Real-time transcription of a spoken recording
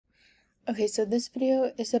Okay, so this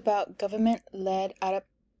video is about government-led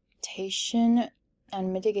adaptation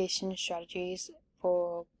and mitigation strategies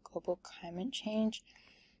for global climate change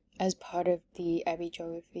as part of the IB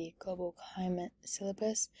Geography Global Climate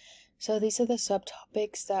syllabus. So these are the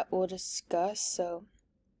subtopics that we'll discuss. So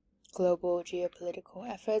global geopolitical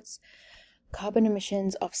efforts, carbon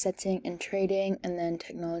emissions offsetting and trading, and then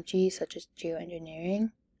technology such as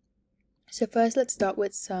geoengineering. So first, let's start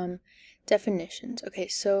with some definitions. Okay,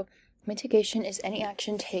 so mitigation is any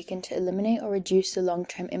action taken to eliminate or reduce the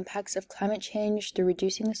long-term impacts of climate change through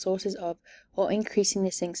reducing the sources of or increasing the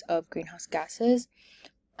sinks of greenhouse gases.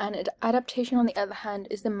 And adaptation, on the other hand,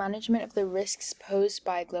 is the management of the risks posed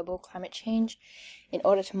by global climate change in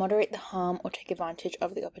order to moderate the harm or take advantage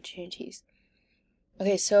of the opportunities.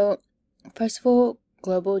 Okay, so first of all,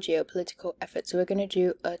 global geopolitical efforts. So we're going to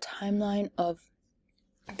do a timeline of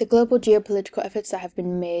the global geopolitical efforts that have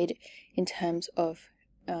been made in terms of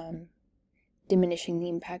diminishing the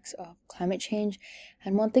impacts of climate change.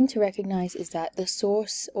 And one thing to recognize is that the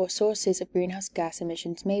source or sources of greenhouse gas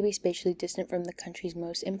emissions may be spatially distant from the countries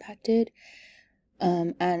most impacted,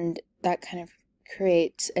 and that kind of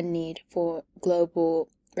creates a need for global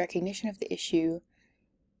recognition of the issue,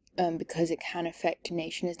 because it can affect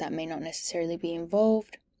nations that may not necessarily be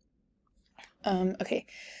involved. Okay,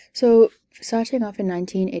 so starting off in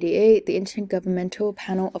 1988, the Intergovernmental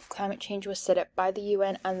Panel of Climate Change was set up by the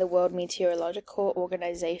UN and the World Meteorological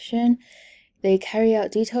Organization. They carry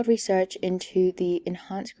out detailed research into the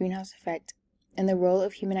enhanced greenhouse effect and the role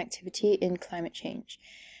of human activity in climate change.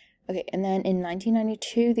 Okay, and then in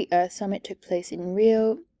 1992, the Earth Summit took place in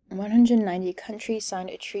Rio. 190 countries signed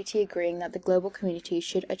a treaty agreeing that the global community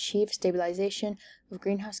should achieve stabilization of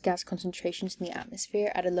greenhouse gas concentrations in the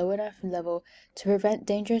atmosphere at a low enough level to prevent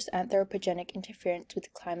dangerous anthropogenic interference with the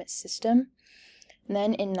climate system. And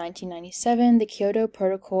then in 1997, the Kyoto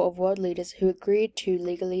Protocol of world leaders who agreed to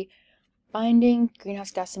legally binding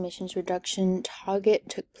greenhouse gas emissions reduction target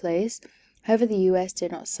took place. However, the US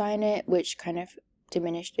did not sign it, which kind of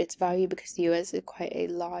diminished its value because the US is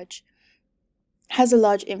has a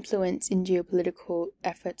large influence in geopolitical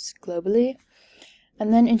efforts globally.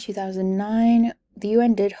 And then in 2009, the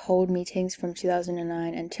UN did hold meetings from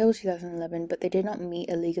 2009 until 2011, but they did not meet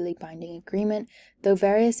a legally binding agreement, though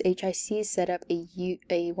various HICs set up a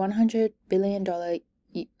 $100 billion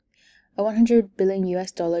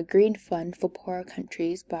US dollar green fund for poorer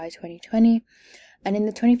countries by 2020. And in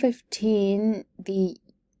 2015, the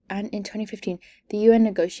UN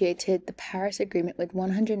negotiated the Paris Agreement with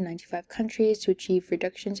 195 countries to achieve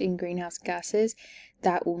reductions in greenhouse gases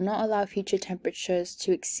that will not allow future temperatures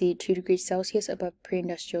to exceed 2 degrees Celsius above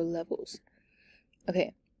pre-industrial levels.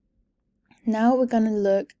 Okay, now we're going to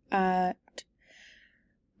look at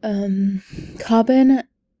carbon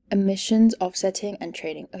emissions offsetting and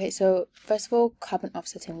trading. Okay, so first of all, carbon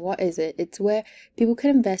offsetting. What is it? It's where people can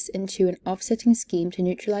invest into an offsetting scheme to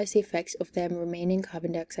neutralize the effects of their remaining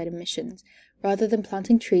carbon dioxide emissions. Rather than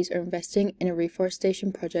planting trees or investing in a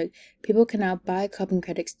reforestation project, people can now buy carbon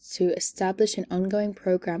credits to establish an ongoing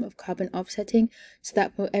program of carbon offsetting so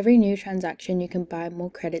that for every new transaction you can buy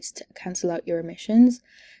more credits to cancel out your emissions.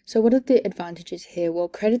 So what are the advantages here? Well,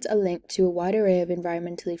 credits are linked to a wide array of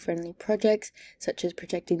environmentally friendly projects, such as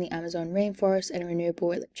protecting the Amazon rainforest and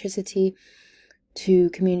renewable electricity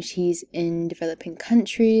to communities in developing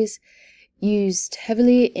countries. Used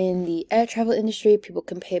heavily in the air travel industry, people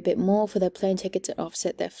can pay a bit more for their plane tickets and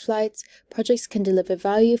offset their flights. Projects can deliver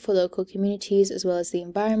value for local communities as well as the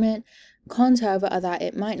environment. Cons, however, are that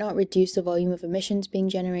it might not reduce the volume of emissions being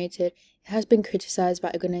generated. It has been criticized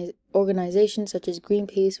by organizations such as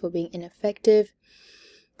Greenpeace for being ineffective.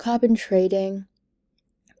 Carbon trading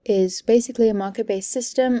is basically a market-based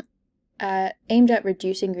system aimed at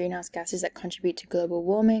reducing greenhouse gases that contribute to global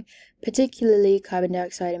warming, particularly carbon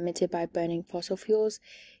dioxide emitted by burning fossil fuels.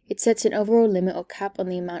 It sets an overall limit or cap on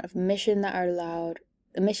the amount of emissions that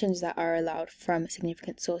are allowed from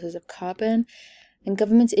significant sources of carbon, and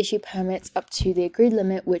governments issue permits up to the agreed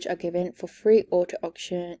limit, which are given for free or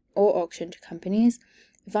auction to companies.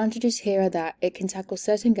 Advantages here are that it can tackle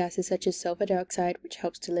certain gases such as sulfur dioxide, which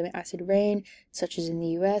helps to limit acid rain, such as in the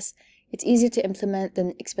US. It's easier to implement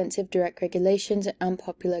than expensive direct regulations and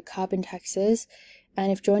unpopular carbon taxes,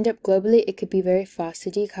 and if joined up globally, it could be very fast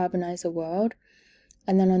to decarbonize the world.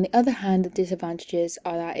 And then on the other hand, the disadvantages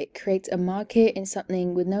are that it creates a market in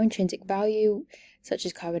something with no intrinsic value, such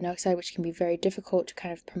as carbon dioxide, which can be very difficult to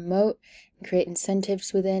kind of promote and create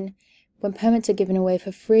incentives within. When permits are given away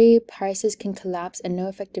for free, prices can collapse and no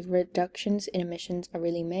effective reductions in emissions are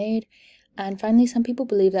really made. And finally, some people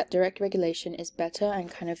believe that direct regulation is better,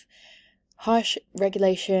 and kind of harsh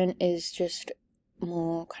regulation is just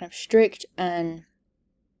more kind of strict, and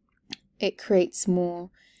it creates more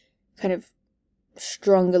kind of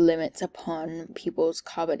stronger limits upon people's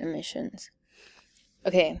carbon emissions.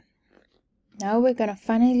 Okay, now we're gonna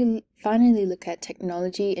finally look at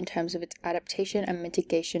technology in terms of its adaptation and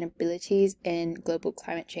mitigation abilities in global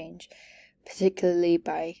climate change, particularly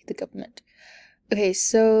by the government. Okay,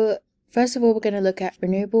 so first of all, we're going to look at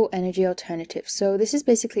renewable energy alternatives. So this is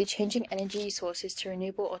basically changing energy sources to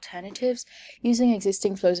renewable alternatives using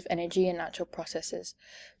existing flows of energy and natural processes.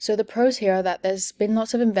 So the pros here are that there's been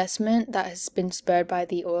lots of investment that has been spurred by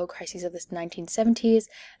the oil crises of the 1970s,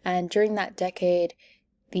 and during that decade,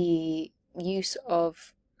 the use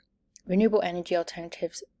of renewable energy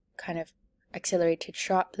alternatives kind of accelerated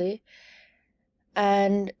sharply,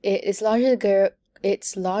 and it's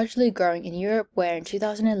largely growing in Europe, where in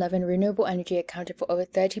 2011 renewable energy accounted for over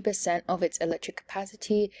 30% of its electric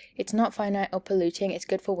capacity. It's not finite or polluting. It's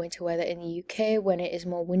good for winter weather in the UK when it is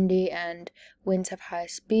more windy and winds have higher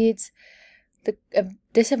speeds. The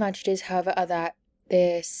disadvantages, however, are that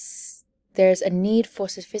there's a need for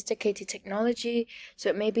sophisticated technology, so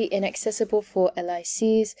it may be inaccessible for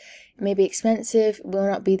LICs, it may be expensive, it will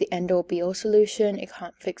not be the end-all be-all solution, it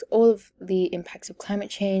can't fix all of the impacts of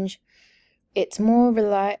climate change. It's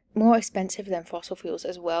more expensive than fossil fuels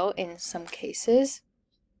as well in some cases.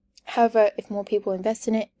 However, if more people invest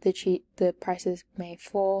in it, the prices may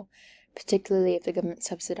fall, particularly if the government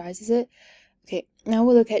subsidizes it. Okay, now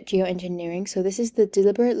we'll look at geoengineering. So this is the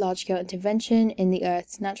deliberate large-scale intervention in the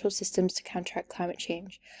Earth's natural systems to counteract climate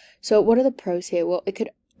change. So what are the pros here? Well, it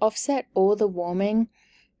could offset all the warming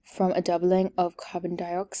from a doubling of carbon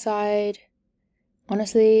dioxide.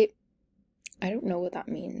 Honestly, I don't know what that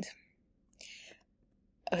means.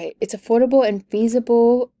 Okay, it's affordable and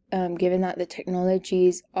feasible, given that the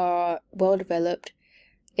technologies are well developed.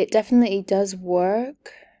 It definitely does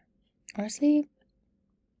work. Honestly,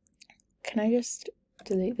 can I just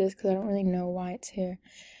delete this because I don't really know why it's here?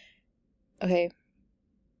 Okay.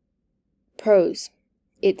 Pros.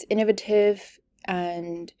 It's innovative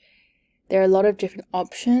and there are a lot of different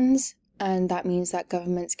options, and that means that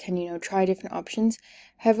governments can, try different options.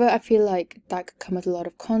 However, I feel like that could come with a lot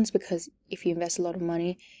of cons, because if you invest a lot of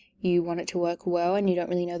money, you want it to work well, and you don't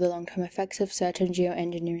really know the long-term effects of certain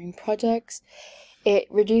geoengineering projects. It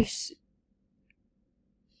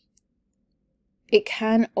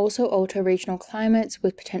can also alter regional climates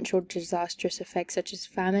with potential disastrous effects such as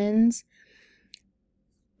famines.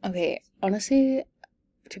 Okay, honestly,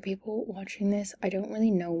 to people watching this, I don't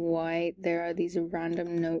really know why there are these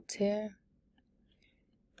random notes here.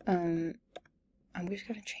 I'm just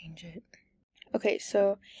gonna change it. Okay,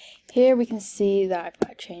 so here we can see that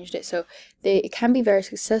I've changed it. So it can be very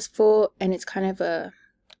successful, and it's kind of a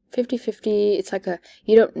 50-50. It's like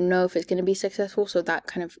you don't know if it's going to be successful, so that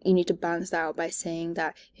you need to balance that out by saying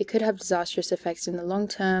that it could have disastrous effects in the long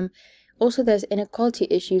term. Also, there's inequality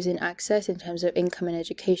issues in access in terms of income and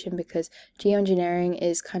education, because geoengineering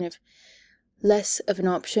is kind of less of an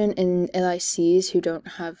option in LICs who don't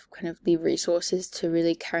have the resources to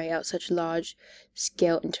really carry out such large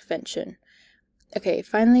scale intervention. Okay,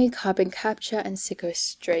 finally, carbon capture and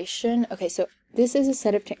sequestration. Okay, so this is a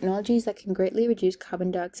set of technologies that can greatly reduce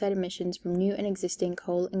carbon dioxide emissions from new and existing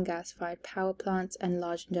coal and gas-fired power plants and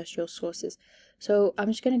large industrial sources. So I'm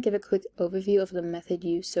just going to give a quick overview of the method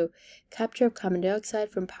used. So capture of carbon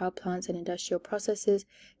dioxide from power plants and industrial processes,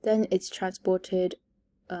 then it's transported,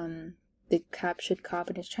 the captured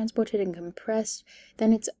carbon is transported and compressed,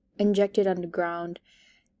 then it's injected underground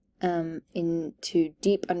into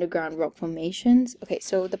deep underground rock formations. Okay,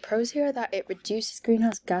 so the pros here are that it reduces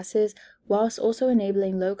greenhouse gases whilst also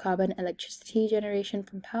enabling low carbon electricity generation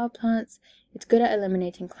from power plants. It's good at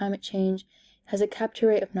eliminating climate change, has a capture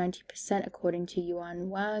rate of 90% according to Yuan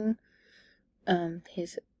Wang,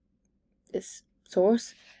 this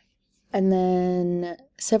source. And then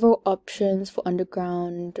several options for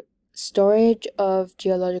underground storage of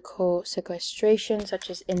geological sequestration, such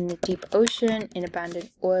as in the deep ocean, in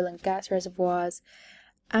abandoned oil and gas reservoirs,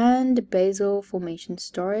 and basal formation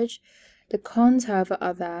storage. The cons, however,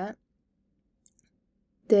 are that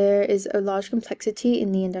there is a large complexity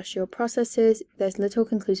in the industrial processes. There's little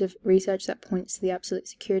conclusive research that points to the absolute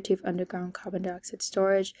security of underground carbon dioxide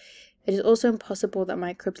storage. It is also impossible that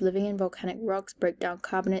microbes living in volcanic rocks break down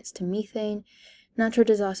carbonates to methane. Natural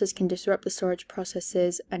disasters can disrupt the storage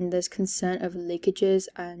processes, and there's concern of leakages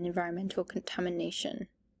and environmental contamination.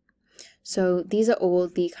 So these are all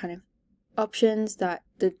the options that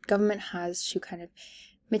the government has to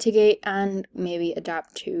mitigate and maybe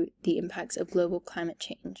adapt to the impacts of global climate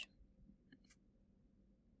change.